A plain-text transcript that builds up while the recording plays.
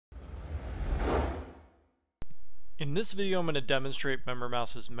In this video, I'm going to demonstrate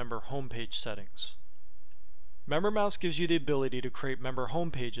MemberMouse's member homepage settings. MemberMouse gives you the ability to create member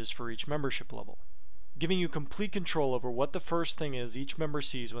homepages for each membership level, giving you complete control over what the first thing is each member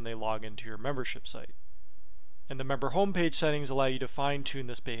sees when they log into your membership site. And the member homepage settings allow you to fine-tune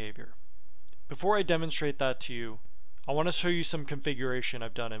this behavior. Before I demonstrate that to you, I want to show you some configuration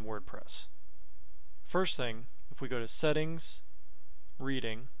I've done in WordPress. First thing, if we go to Settings,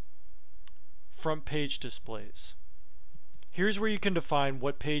 Reading, Front Page Displays. Here's where you can define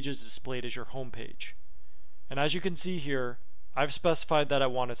what page is displayed as your home page. And as you can see here, I've specified that I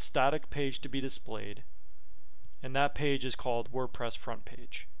want a static page to be displayed, and that page is called WordPress Front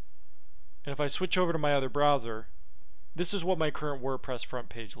Page. And if I switch over to my other browser, this is what my current WordPress front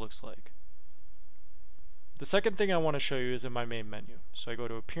page looks like. The second thing I want to show you is in my main menu. So I go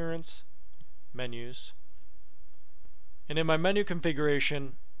to Appearance, Menus, and in my menu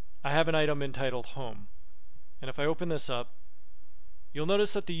configuration, I have an item entitled Home. And if I open this up, you'll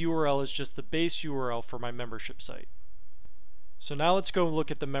notice that the URL is just the base URL for my membership site. So now let's go look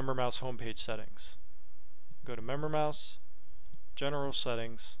at the MemberMouse homepage settings. Go to MemberMouse, General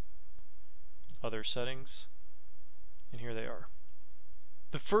Settings, Other Settings, and here they are.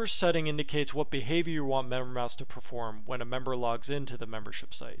 The first setting indicates what behavior you want MemberMouse to perform when a member logs into the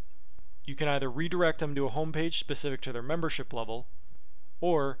membership site. You can either redirect them to a homepage specific to their membership level,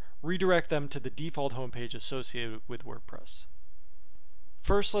 or redirect them to the default homepage associated with WordPress.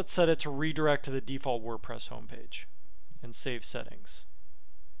 First, let's set it to redirect to the default WordPress homepage and save settings.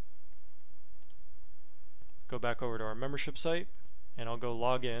 Go back over to our membership site and I'll go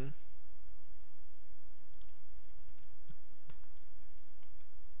log in.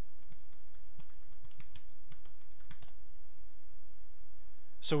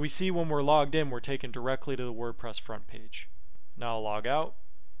 So we see when we're logged in, we're taken directly to the WordPress front page. Now I'll log out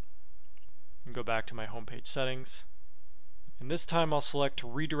and go back to my homepage settings. And this time I'll select to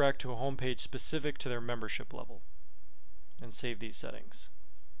redirect to a homepage specific to their membership level and save these settings.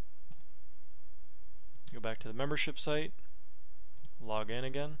 Go back to the membership site, log in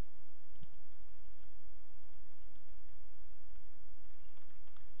again.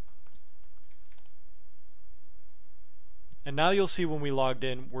 And now you'll see when we logged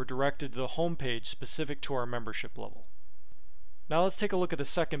in, we're directed to the homepage specific to our membership level. Now let's take a look at the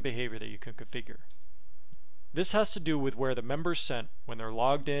second behavior that you can configure. This has to do with where the member is sent when they're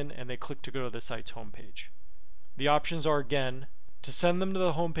logged in and they click to go to the site's homepage. The options are again to send them to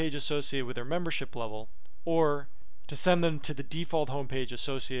the homepage associated with their membership level, or to send them to the default homepage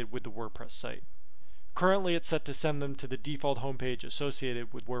associated with the WordPress site. Currently it's set to send them to the default homepage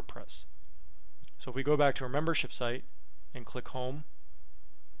associated with WordPress. So if we go back to our membership site and click Home,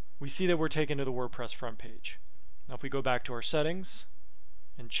 we see that we're taken to the WordPress front page. Now if we go back to our settings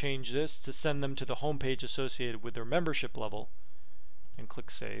and change this to send them to the home page associated with their membership level and click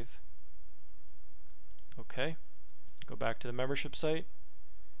Save. Okay, go back to the membership site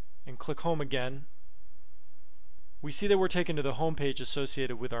and click Home again. We see that we're taken to the home page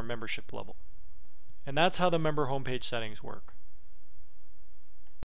associated with our membership level. And that's how the member homepage settings work.